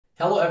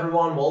Hello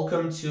everyone,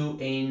 welcome to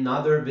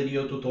another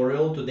video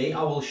tutorial. Today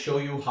I will show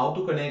you how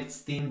to connect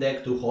Steam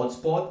Deck to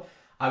Hotspot.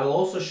 I will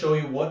also show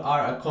you what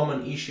are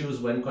common issues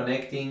when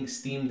connecting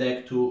Steam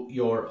Deck to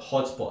your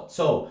hotspot.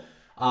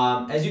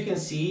 As you can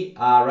see,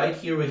 right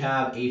here we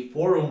have a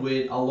forum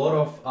with a lot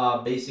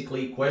of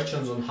basically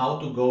questions on how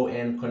to go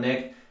and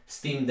connect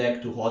Steam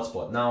Deck to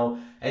hotspot. Now,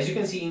 as you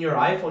can see in your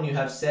iPhone, you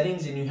have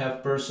settings and you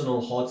have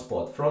personal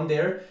hotspot. From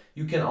there,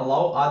 you can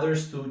allow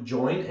others to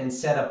join and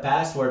set a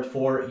password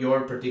for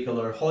your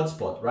particular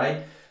hotspot,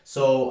 right?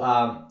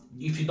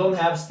 If you don't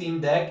have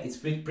Steam Deck, it's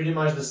pretty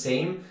much the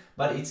same,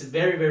 but it's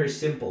very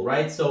simple,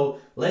 right?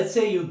 So let's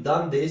say you've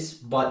done this,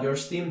 but your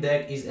Steam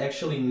Deck is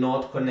actually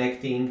not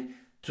connecting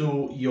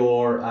to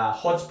your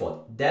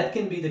hotspot. That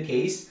can be the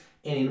case,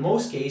 and in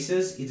most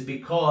cases, it's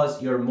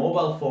because your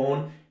mobile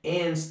phone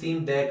and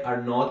Steam Deck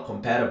are not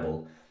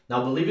compatible.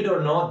 Now, believe it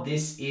or not,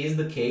 this is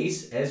the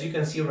case. As you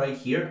can see right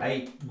here,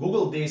 I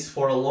Googled this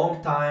for a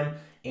long time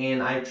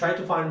and I tried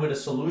to find with a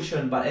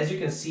solution, but as you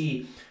can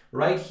see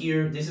right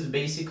here, this is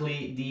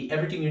basically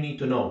everything you need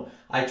to know.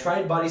 I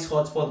tried Buddy's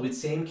hotspot with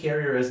same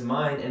carrier as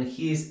mine and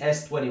his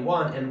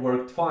S21 and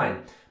worked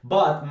fine.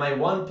 But my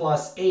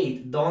OnePlus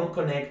 8 don't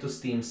connect to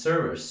Steam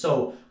servers,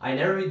 so I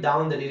narrowed it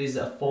down that it is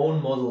a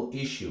phone model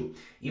issue.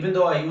 Even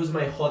though I use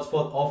my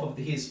hotspot off of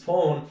his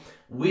phone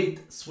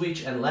with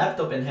Switch and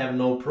laptop and have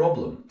no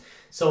problem.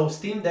 So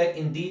Steam Deck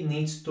indeed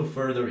needs to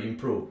further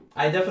improve.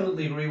 I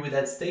definitely agree with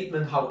that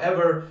statement.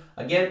 However,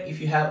 again,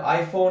 if you have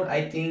iPhone,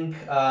 I think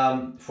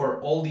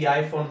for all the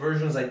iPhone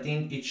versions, I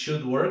think it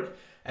should work.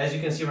 As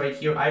you can see right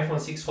here, iPhone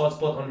 6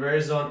 hotspot on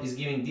Verizon is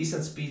giving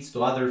decent speeds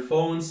to other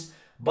phones,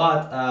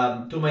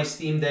 but to my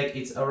Steam Deck,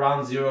 it's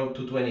around 0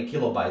 to 20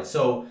 kilobytes.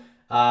 So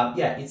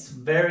yeah, it's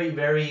very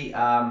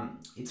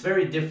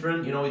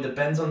different. You know, it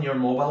depends on your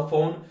mobile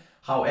phone.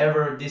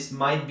 However, this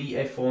might be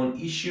a phone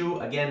issue.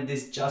 Again,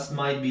 this just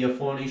might be a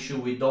phone issue.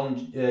 We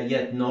don't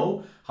yet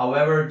know.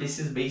 However, this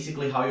is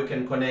basically how you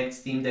can connect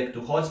Steam Deck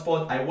to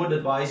hotspot. I would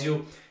advise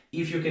you,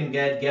 if you can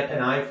get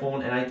an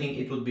iPhone, and I think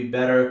it would be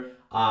better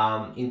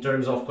in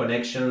terms of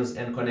connections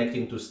and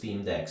connecting to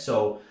Steam Deck.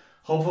 So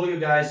hopefully you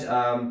guys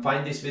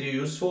find this video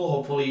useful.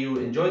 Hopefully you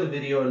enjoy the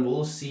video, and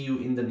we'll see you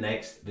in the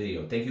next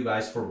video. Thank you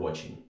guys for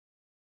watching.